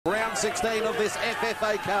16 of this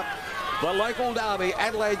FFA Cup. The local derby,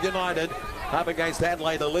 Adelaide United up against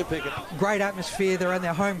Adelaide Olympic. Great atmosphere. They're on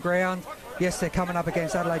their home ground. Yes, they're coming up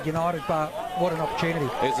against Adelaide United, but what an opportunity.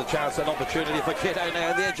 Here's a chance, an opportunity for Kiddo now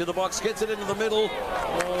on the edge of the box. Gets it into the middle.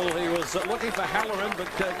 Oh, he was looking for Halloran,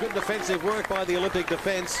 but good defensive work by the Olympic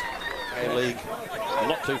defence. A-League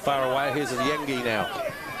not too far away. Here's Yengi now.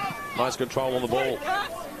 Nice control on the ball.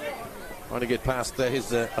 Trying to get past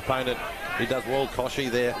his opponent. He does well, Koshi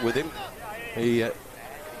there with him. He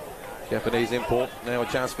Japanese import. Now a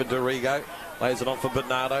chance for Dorigo. Lays it on for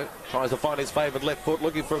Bernardo. Tries to find his favoured left foot.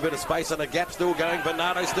 Looking for a bit of space and a gap still going.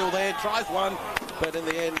 Bernardo still there. Tries one. But in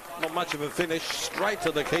the end, not much of a finish. Straight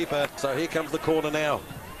to the keeper. So here comes the corner now.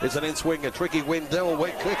 It's an in-swing. A tricky Wendell. The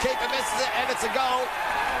keeper misses it and it's a goal.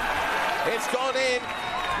 It's gone in.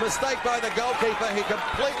 Mistake by the goalkeeper. He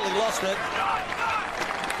completely lost it.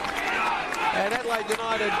 And Adelaide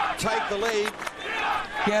United take the lead.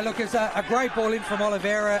 Yeah, look, it's a great ball in from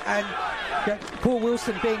Oliveira, and Paul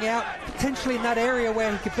Wilson being out potentially in that area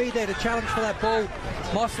where he could be there to challenge for that ball.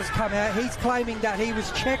 Moss has come out. He's claiming that he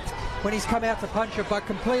was checked when he's come out to punch it, but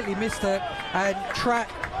completely missed it. And Tratt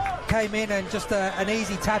came in and just an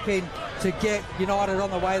easy tap in to get United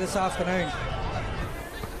on the way this afternoon.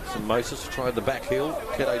 So Moses tried the back heel.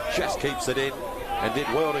 Kiddo just keeps it in and did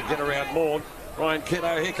well to get around Maughan. Ryan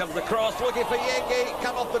Kiddo, here comes the cross, looking for Yengi,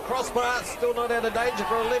 come off the crossbar, still not out of danger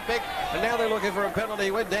for Olympic, and now they're looking for a penalty.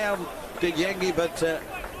 Went down, did Yengi, but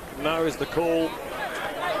no is the call.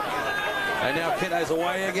 And now Kiddo's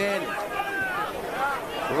away again.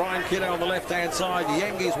 Ryan Kiddo on the left-hand side,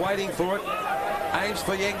 Yengi's waiting for it, aims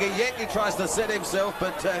for Yengi. Yengi tries to set himself,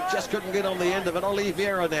 but just couldn't get on the end of it.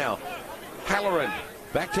 Oliveira now. Halloran,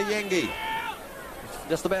 back to Yengi.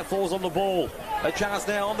 Just about falls on the ball. A chance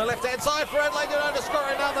now on the left-hand side for Adelaide United to score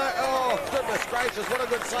another. Oh, goodness gracious, what a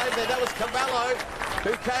good save there. That was Cavallo,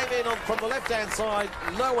 who came in from the left-hand side.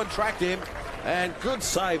 No one tracked him. And good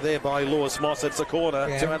save there by Lewis Moss. It's a corner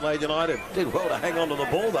to Adelaide United. Did well to hang on to the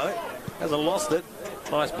ball, though. Hasn't lost it.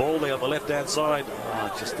 Nice ball there on the left-hand side.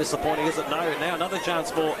 Oh, just disappointing, is it? No. Now another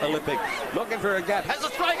chance for Olympic. Looking for a gap. Has a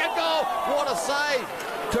strike and goal. What a save.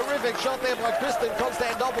 Terrific shot there by Kristen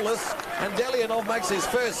Konstantopoulos, and Delianov makes his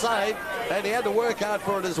first save, and he had to work hard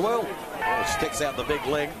for it as well. Sticks out the big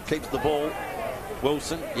leg, keeps the ball.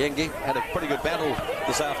 Wilson, Yengi had a pretty good battle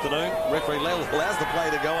this afternoon. Referee allows the play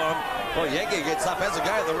to go on. Well, Yengi gets up, has a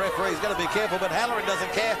go at the referee. He's got to be careful, but Halloran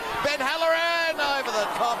doesn't care. Ben Halloran over the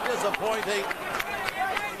top, disappointing.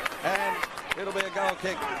 And it'll be a goal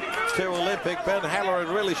kick to Olympic. Ben Halloran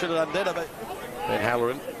really should have done better, but Ben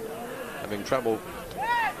Halloran having trouble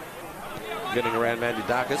getting around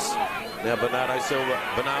Mandidakis. Now Bernardo Silva.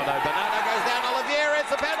 Bernardo goes down. Oliveira,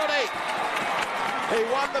 it's a penalty. He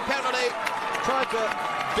won the penalty. Tried to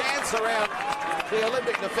dance around the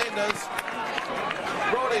Olympic defenders.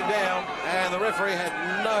 Brought him down, and the referee had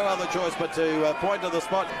no other choice but to point to the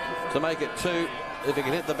spot to make it 2. If he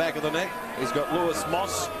can hit the back of the net, he's got Lewis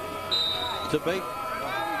Moss to beat.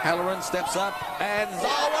 Halloran steps up, and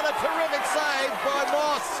oh, what a terrific save by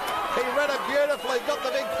Moss. He read it beautifully, got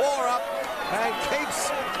the big paw up, and keeps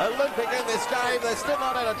Olympic in this game. They're still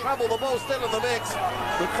not out of trouble. The ball's still in the mix,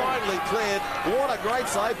 but finally cleared. What a great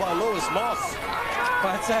save by Lewis Moss.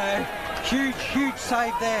 That's a huge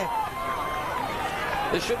save there.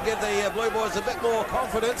 This should give the Blue Boys a bit more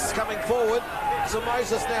confidence coming forward.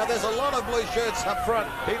 Samosas now, there's a lot of blue shirts up front.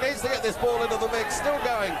 He needs to get this ball into the mix. Still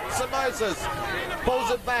going. Samosas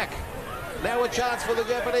pulls it back. Now a chance for the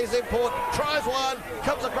Japanese import. Tries one,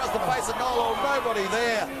 comes across the face of goal. Oh, nobody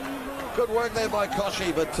there. Good work there by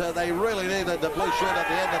Koshi, but they really needed the blue shirt at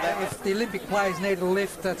the end of that. If the Olympic players need a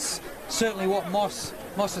lift, that's certainly what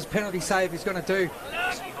Moss's penalty save is going to do.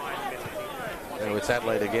 Now it's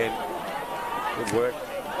Adelaide again. Good work.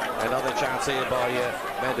 Another chance here by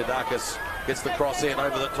Mandidakis. Gets the cross in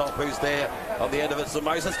over the top. Who's there? On the end of it,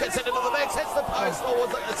 Moses gets it into the mix. Hits the post. Or was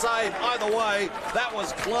it the save? Either way, that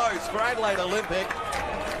was close for Adelaide Olympic.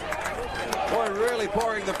 Boy, really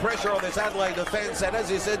pouring the pressure on this Adelaide defence. And as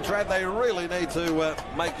you said, Tratt, they really need to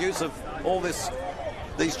make use of all these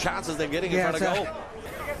chances they're getting in front of goal.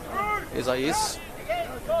 Here's Ayis.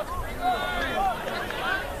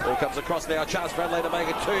 Ball comes across now. A chance for Adelaide to make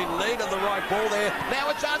it 2. Needed the right ball there. Now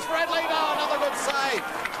a chance for Adelaide. Oh, another good save.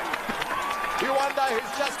 Uwanda,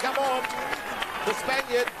 who's just come on, the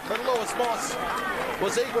Spaniard, but Lewis Moss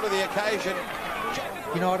was equal to the occasion.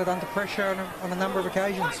 United under pressure on a number of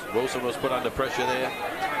occasions. Wilson was put under pressure there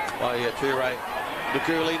by Ture.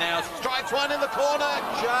 Ndukuli now strikes one in the corner,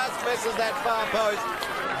 just misses that far post.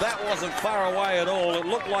 That wasn't far away at all. It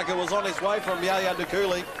looked like it was on its way from Yaya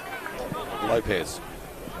Ndukuli. Lopez.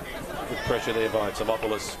 Good pressure there by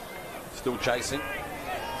Timopoulos. Still chasing.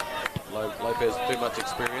 Lopez too much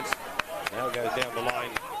experience. Now it goes down the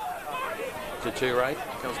line to Toure.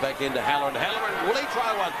 Comes back into Halloran. Halloran, will he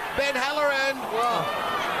try one? Ben Halloran.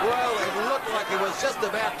 Well, it looked like he was just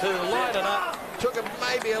about to line it up. Took him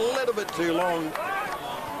maybe a little bit too long.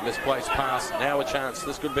 Misplaced pass. Now a chance.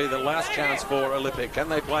 This could be the last chance for Olympic. Can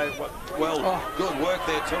they play it well? Good work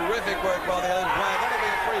there. Terrific work by the Olympic player. That'll be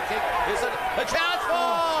a free kick. Is it a chance?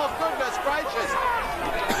 Oh, goodness gracious.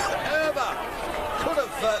 Erba could have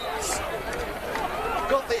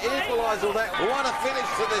got the equaliser of that. What a finish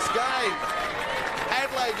to this game.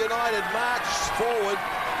 Adelaide United march forward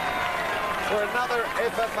for another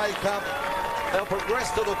FFA Cup. They'll progress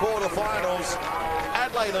to the quarterfinals.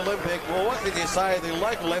 Adelaide Olympic, well, what can you say? The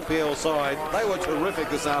local MPL side, they were terrific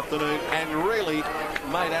this afternoon and really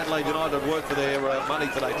made Adelaide United work for their money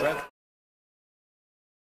today, Tratt.